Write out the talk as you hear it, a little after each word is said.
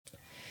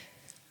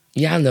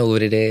Y'all know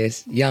what it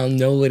is. Y'all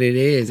know what it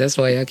is. That's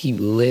why y'all keep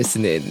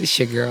listening. It's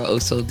your girl,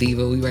 Oso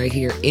Diva. We right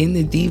here in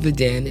the Diva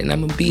Den, and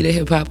I'm gonna be the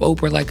hip hop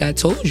Oprah like I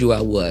told you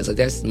I was. Like,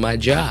 that's my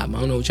job. I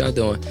don't know what y'all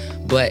doing,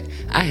 but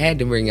I had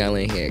to bring y'all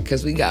in here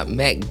because we got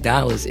Mack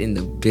Dollaz in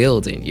the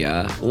building,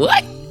 y'all.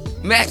 What?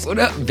 Max, what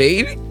up,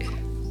 baby?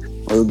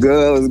 What's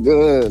good? What's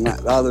good?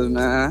 Mack Dollaz,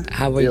 man.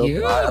 How are you?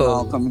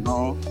 Coming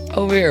home.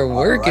 Over here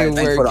working.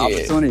 Thanks for the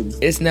opportunity.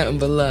 It's nothing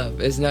but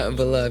love. It's nothing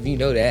but love. You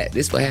know that.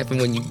 This what happen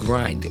when you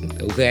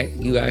grinding, okay?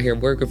 You out here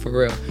working for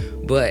real.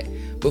 But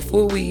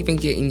before we even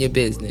get in your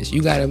business,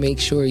 you got to make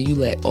sure you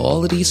let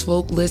all of these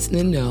folk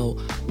listening know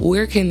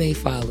where can they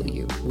follow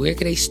you? Where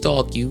can they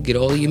stalk you? Get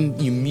all your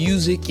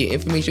music, your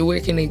information. Where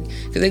can they?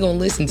 Because they going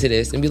to listen to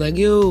this and be like,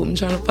 yo, I'm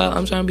trying to follow.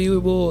 I'm trying to be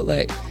with boy.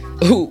 Like,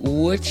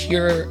 what's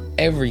your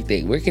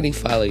everything? Where can they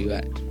follow you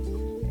at?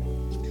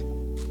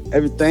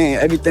 Everything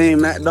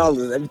Mack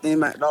Dollaz. Everything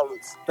Mack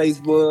Dollaz.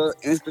 Facebook,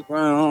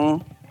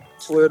 Instagram,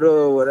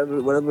 Twitter,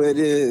 whatever it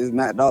is.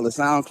 Mack Dollaz.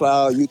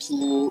 SoundCloud,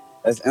 YouTube.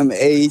 That's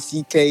MackDollaz.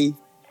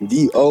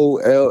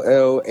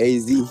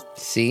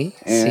 See?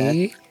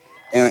 And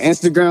on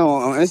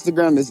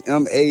Instagram is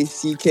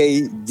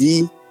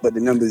MackD, but the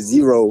number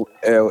 0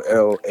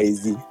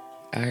 LLAZ.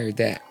 I heard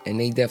that, and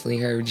they definitely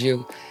heard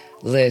you.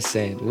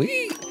 Listen,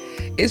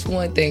 it's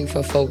one thing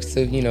for folks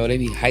to, they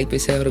be hype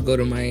as hell to go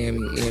to Miami,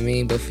 you know what I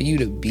mean? But for you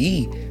to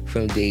be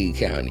from Dade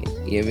County,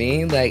 you know what I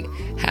mean? Like,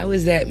 how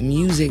is that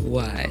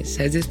music-wise?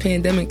 Has this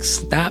pandemic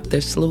stopped or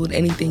slowed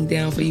anything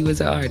down for you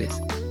as an artist?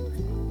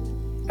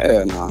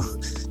 Hell no.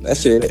 That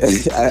shit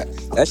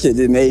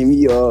just made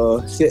me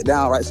sit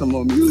down, write some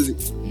more music.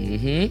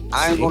 Mm-hmm.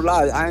 I ain't gonna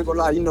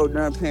lie,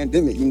 during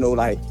pandemic,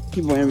 like,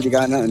 people ain't really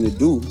got nothing to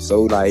do.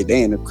 So, like,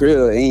 they in the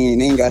crib, they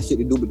ain't got shit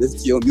to do but listen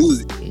to your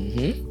music.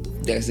 Mm-hmm.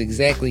 That's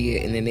exactly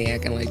it. And then they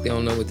acting like they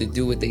don't know what to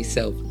do with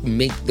themselves.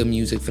 Make the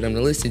music for them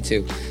to listen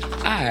to.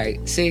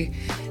 Alright, see,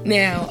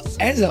 now,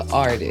 as an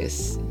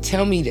artist,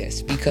 tell me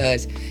this,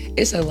 because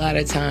it's a lot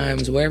of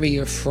times, wherever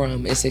you're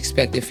from, it's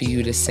expected for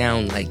you to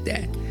sound like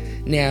that.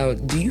 Now,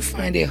 do you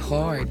find it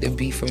hard to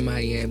be from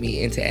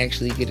Miami and to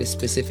actually get a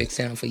specific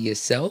sound for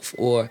yourself?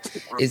 Or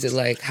is it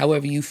like,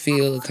 however you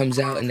feel, it comes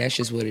out and that's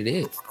just what it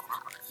is?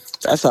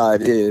 That's how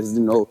it is,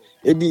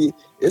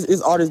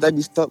 It's artists that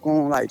be stuck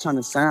on, like, trying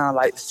to sound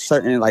like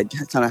certain, like,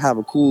 trying to have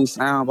a cool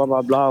sound, blah,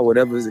 blah, blah,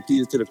 whatever is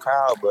appealing to the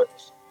crowd. But,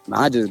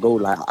 I just go,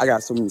 like, I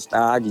got so many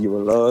styles. I give you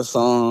a love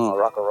song, a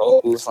rock and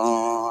roll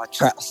song, a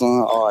trap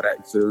song, all that,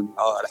 you feel me?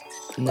 All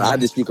that. No. I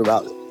just speak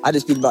about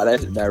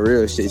that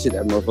real shit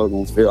that motherfucker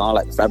gonna feel. I don't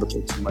like to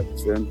fabricate too much, you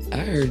feel me? I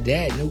heard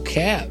that. No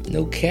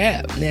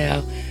cap.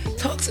 Now,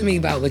 talk to me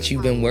about what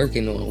you've been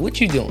working on.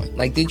 What you doing?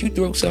 Like, did you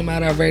throw something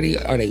out already?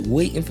 Are they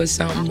waiting for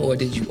something? Or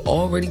did you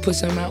already put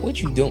something out?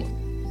 What you doing?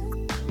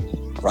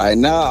 Right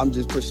now, I'm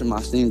just pushing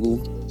my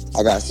single.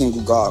 I got a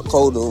single called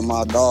Coda with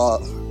my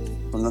dog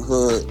from the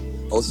hood,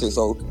 060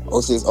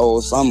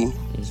 Summer.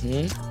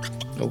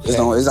 Mm-hmm. Okay.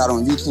 It's out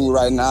on YouTube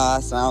right now,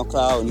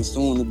 SoundCloud, and it's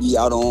soon to be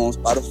out on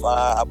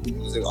Spotify, Apple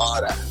Music,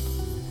 all that.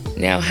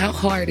 Now, how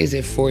hard is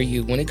it for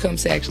you when it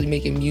comes to actually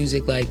making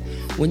music? Like,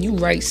 when you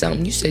write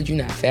something, you said you're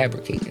not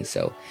fabricating.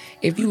 So,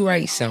 if you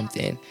write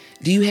something,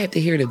 do you have to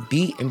hear the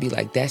beat and be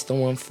like, that's the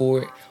one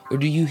for it? Or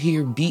do you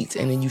hear beats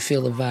and then you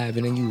feel a vibe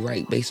and then you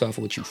write based off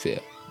of what you feel?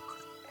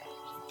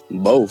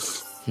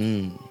 Both.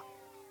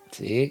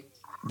 See?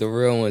 The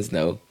real ones,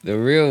 though.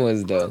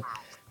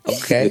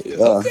 Okay.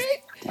 Okay.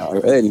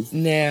 Already.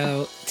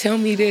 Now, tell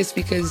me this,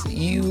 because I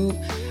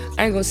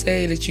ain't gonna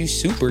say that you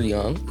super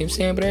young, you know what I'm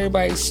saying? But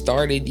everybody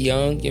started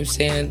young, you know what I'm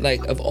saying?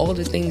 Like, of all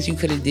the things you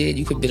could have did,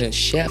 you could have been a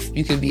chef,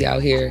 you could be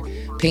out here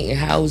painting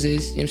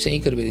houses, you know what I'm saying?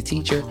 You could have been a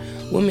teacher.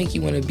 What make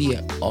you want to be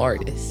an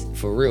artist?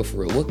 For real.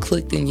 What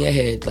clicked in your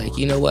head? Like,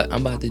 you know what?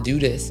 I'm about to do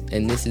this,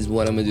 and this is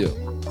what I'm gonna do.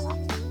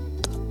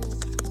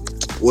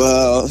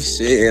 Well,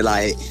 shit,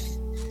 like,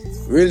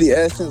 really,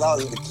 ever since I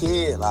was a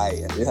kid, like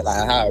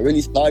how it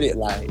really started,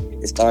 like,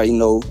 it started,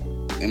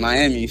 in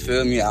Miami, you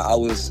feel me? I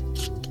was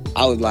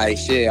like,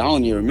 shit, I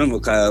don't even remember,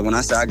 because when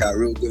I say I got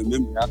real good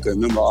memory, I could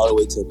remember all the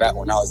way to back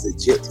when I was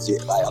legit,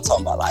 like, I'm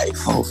talking about, like,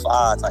 4,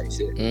 5 type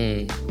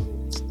shit.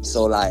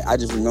 So, like, I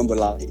just remember,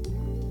 like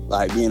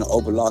being an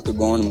open locker,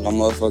 going to my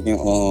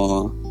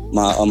motherfucking,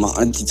 my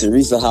Auntie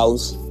Teresa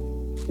house,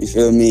 you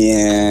feel me?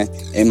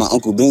 And my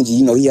Uncle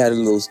Benji, he had a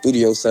little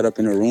studio set up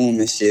in a room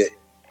and shit.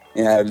 He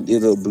had a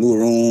little blue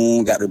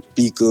room, got the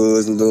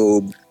speakers, a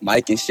little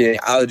mic and shit.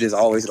 I was just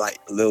always, like,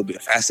 a little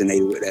bit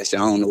fascinated with that shit.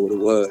 I don't know what it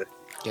was.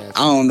 Gotcha.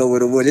 I don't know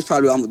what it was. That's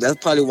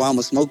probably why I'm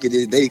a smoker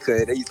this day,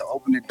 because they used to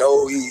open the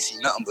door, you ain't see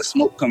nothing but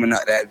smoke coming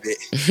out that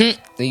bitch.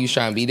 Then you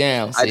trying to be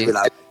down, see? I'd be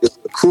like,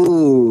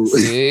 cool.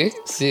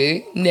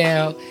 See?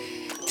 Now,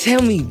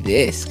 tell me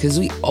this, because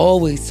we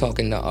always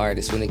talking to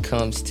artists when it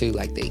comes to,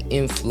 like, they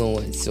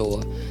influence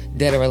or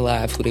dead or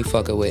alive, who they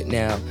fucking with.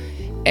 Now,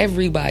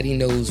 everybody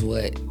knows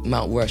what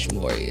Mount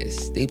Rushmore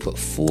is. They put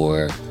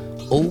 4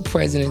 old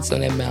presidents on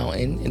that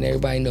mountain, and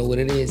everybody know what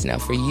it is. Now,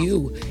 for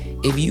you,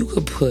 if you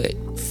could put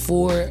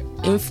 4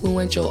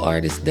 influential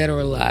artists dead or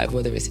alive,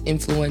 whether it's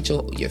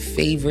influential, your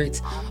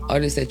favorites,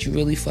 artists that you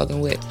really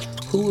fucking with,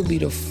 who would be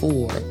the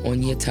 4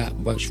 on your top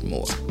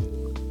Rushmore?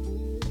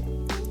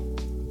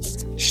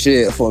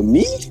 Shit, for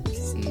me,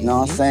 you know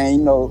what I'm saying?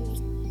 You know,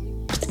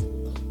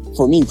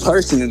 for me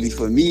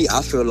personally,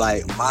 I feel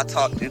like my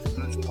top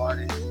influential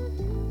artist,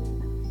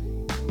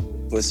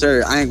 for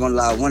sure, I ain't gonna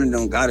lie, one of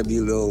them gotta be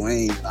Lil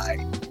Wayne. Like,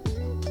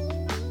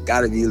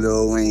 gotta be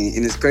Lil Wayne.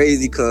 And it's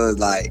crazy because,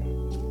 like,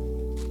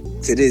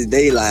 to this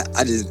day, like,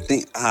 I just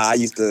think how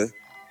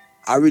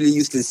I really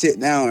used to sit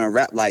down and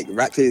rap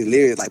his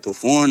lyrics, like,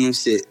 perform them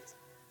shit.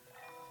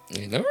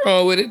 Ain't nothing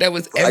wrong with it. That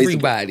was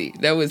everybody.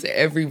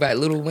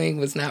 Lil Wayne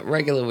was not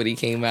regular when he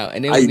came out.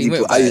 And then when he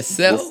went by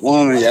himself.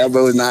 Yeah,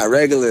 bro, was not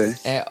regular.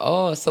 At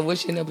all. So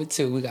what's your number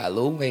 2? We got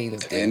Lil Wayne up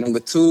there. And number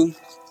two,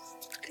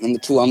 I'm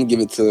gonna give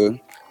it to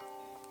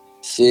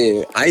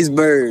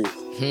Iceberg.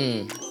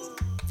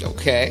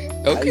 Okay.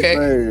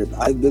 Iceberg,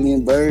 Ice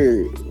Billion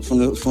Bird from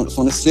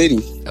the city.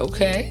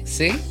 Okay.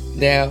 See?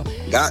 Now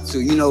got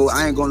to, you know,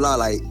 I ain't gonna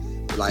lie,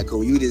 like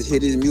when you just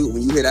hit his music,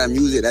 when you hear that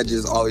music, that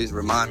just always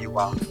remind me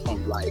about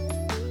him. Like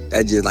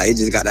that just like it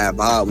just got that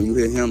vibe when you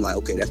hear him, like,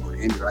 okay, that's my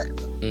end right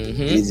now.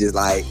 And it's just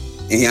like,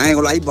 and I ain't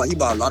gonna lie, he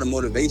brought a lot of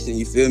motivation,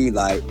 you feel me?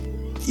 Like,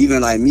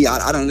 even like me,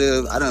 I done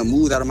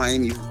moved out of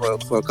Miami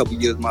for a couple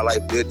years of my life,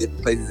 lived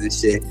different places and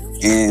shit.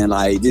 And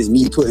like just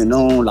me putting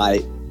on,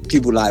 like,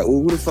 people like,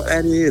 oh, who the fuck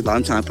that is? Like,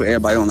 I'm trying to put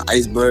everybody on the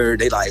Iceberg.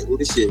 They like, oh,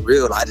 this shit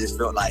real. I just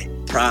felt like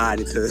pride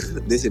into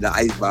this is the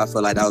Iceberg. I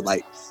felt like that was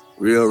like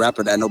real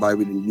rapper that nobody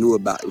really knew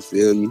about. You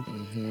feel me?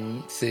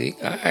 See,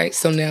 all right.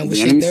 So now what's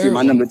your third?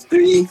 My number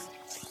 3.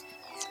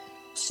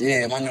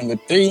 Shit, my number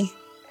 3.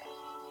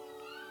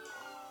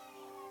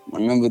 My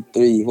number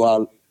 3, who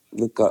I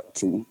look up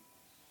to,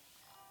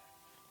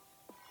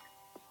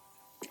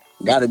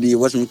 gotta be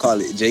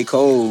J.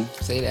 Cole.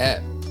 Say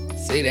that.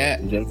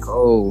 J.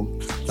 Cole.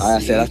 Like I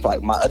said, that's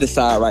like my other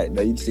side right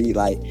there. You see,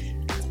 like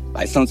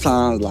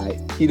sometimes,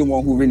 like, he the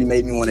one who really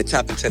made me want to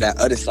tap into that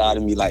other side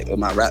of me, like, of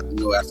my rap. You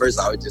know, at first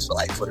I was just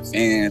for the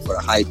fan, for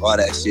the hype, all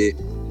that shit.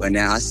 But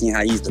now I seen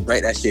how he used to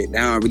break that shit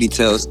down, really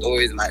tell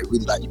stories, and like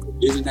really like you could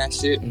vision that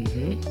shit.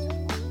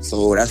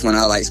 So that's when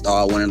I like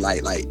start wanting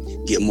like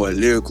get more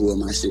lyrical with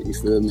my shit. You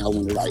feel me? I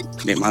want to like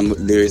make my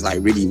lyrics like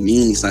really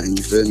mean something.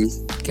 You feel me?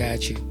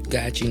 Got you.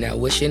 Now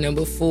what's your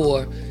number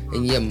 4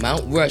 in your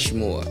Mount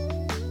Rushmore?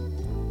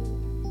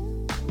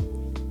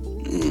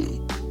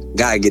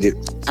 Gotta get it.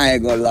 I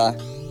ain't gonna lie.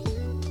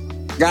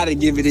 Gotta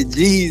give it a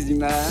Jeezy,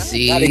 man.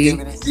 See? Gotta give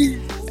it a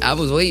Jeezy. I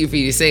was waiting for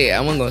you to say it.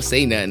 I wasn't gonna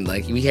say nothing.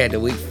 Like, we had to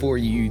wait for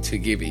you to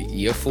give it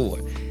your 4.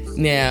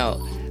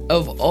 Now,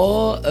 of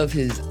all of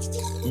his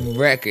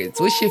records,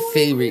 what's your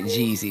favorite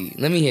Jeezy?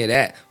 Let me hear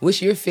that.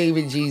 What's your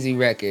favorite Jeezy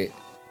record?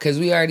 Because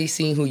we already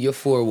seen who your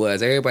 4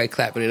 was. Everybody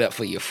clapping it up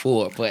for your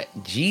 4. But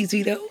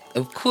Jeezy, though?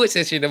 Of course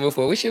that's your number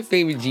 4. What's your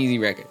favorite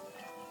Jeezy record?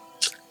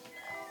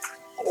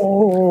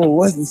 Oh,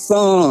 what's the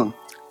song?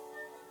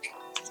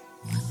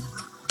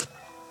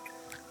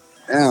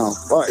 Damn,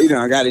 fuck, you know,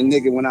 I got a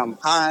nigga when I'm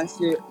high and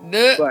shit.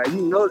 But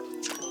you know,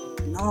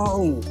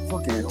 no,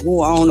 fucking, I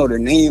don't know the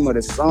name of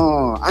the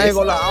song. I ain't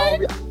gonna lie,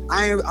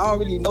 I don't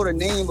really know the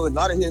name of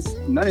none of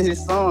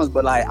his songs,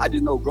 but like, I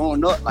just know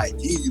growing up, like,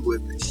 Jeezy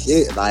was the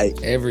shit.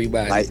 Like,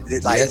 everybody. Like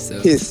yes,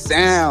 his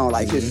sound,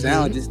 his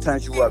sound just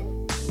turns you up.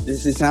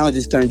 His sound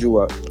just turns you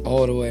up.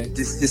 All the way.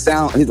 His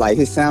sound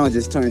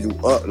just turns you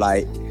up,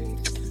 like.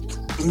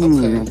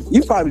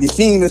 You probably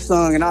seen the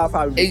song, and I'll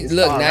probably. Hey,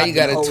 look, now you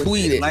gotta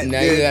tweet it.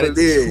 Now you gotta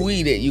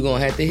tweet it. You're gonna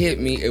have to hit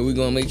me, and we're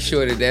gonna make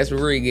sure that's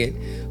rigging.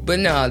 But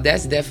no,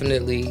 that's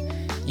definitely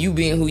you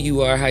being who you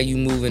are, how you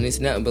moving.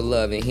 It's nothing but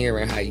love and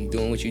hearing how you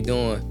doing what you're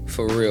doing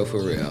for real.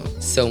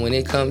 So when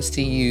it comes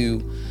to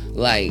you,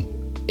 like,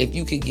 if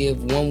you could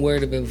give one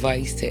word of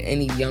advice to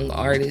any young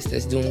artist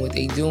that's doing what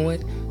they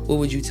doing, what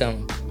would you tell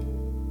them?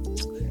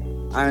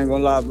 I ain't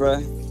gonna lie,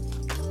 bruh.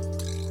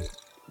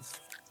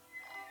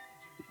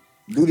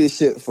 Do this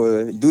shit.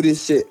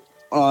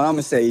 I'm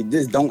gonna say,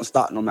 just don't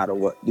stop no matter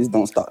what. Cause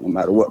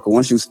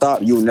once you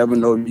stop, you'll never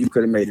know if you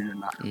could have made it or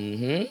not.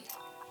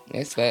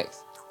 That's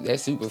facts.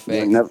 That's super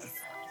facts.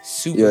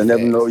 You'll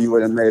never know you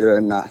would have made it or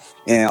not.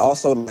 And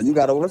also, you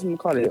gotta, you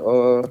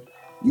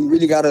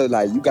really gotta,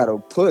 you gotta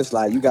push,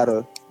 you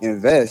gotta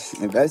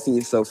invest in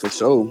yourself for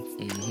sure.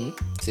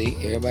 See,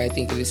 everybody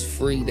thinking it's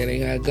free. That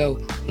ain't how it go.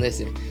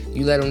 Listen,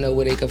 you let them know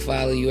where they can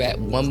follow you at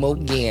one more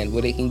again,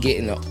 where they can get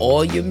into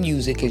all your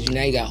music, because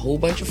now you got a whole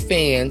bunch of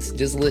fans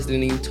just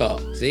listening to you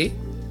talk. See?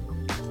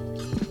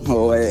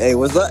 Oh, hey,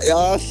 what's up,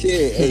 y'all?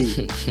 Shit, hey,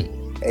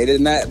 hey, this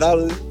Mack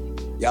Dollaz.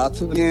 Y'all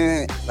tune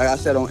in. Like I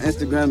said, on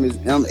Instagram is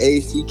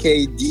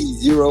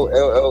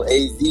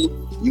MACKD0LLAZ.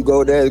 You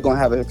go there, it's gonna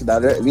have a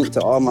direct link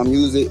to all my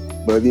music.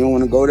 But if you don't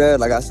want to go there,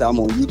 like I said, I'm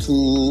on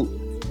YouTube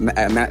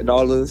at Mack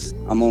Dollaz.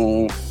 I'm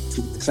on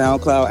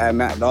SoundCloud at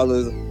Mack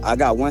Dollaz. I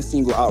got one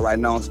single out right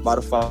now on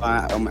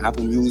Spotify,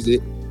 Apple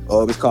Music.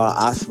 It's called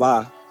I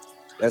Spy.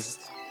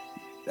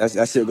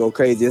 That shit go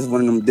crazy. It's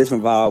one of them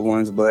different vibe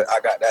ones, but I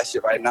got that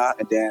shit right now.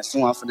 And then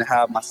soon I'm finna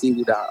have my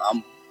single that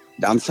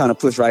I'm trying to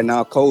push right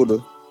now, Colder.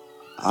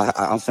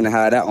 I'm finna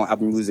have that on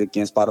Apple Music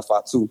and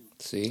Spotify too.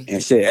 See?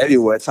 And shit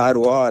everywhere,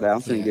 Tidal, all that.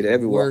 I'm finna get it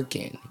everywhere.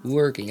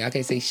 Working. I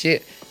can't say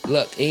shit.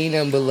 Look, ain't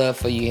nothing but love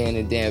for you, hand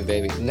and damn,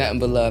 baby. Nothing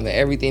but love and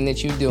everything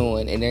that you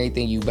doing and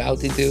everything you about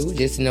to do.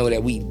 Just know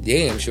that we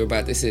damn sure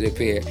about to sit up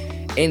here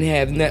and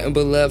have nothing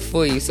but love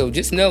for you. So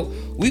just know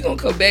we gonna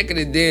come back in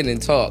the den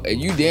and talk.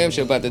 And you damn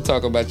sure about to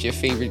talk about your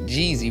favorite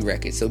Jeezy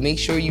record. So make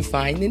sure you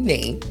find the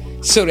name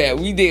so that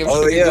we damn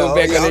sure can go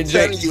back on the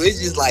joint. I'm telling you, it's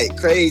just like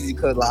crazy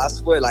because like, I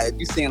swear, like if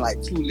you saying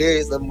like 2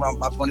 lyrics of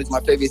my phone is my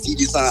favorite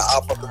Jeezy song,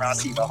 I'll fuck around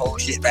sing the whole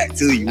shit back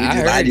to you.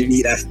 I just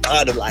need that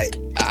starter. Like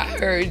I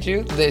heard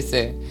you.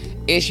 Listen.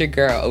 It's your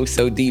girl, Oh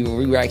So Diva.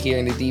 We right here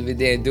in the Diva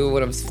Den doing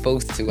what I'm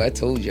supposed to. I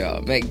told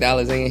y'all, Mack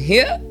Dollaz ain't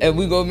here, and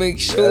we gonna make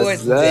sure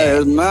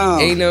that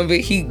ain't nothing but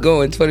heat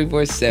going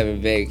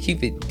 24/7, babe.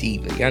 Keep it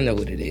diva. Y'all know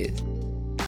what it is.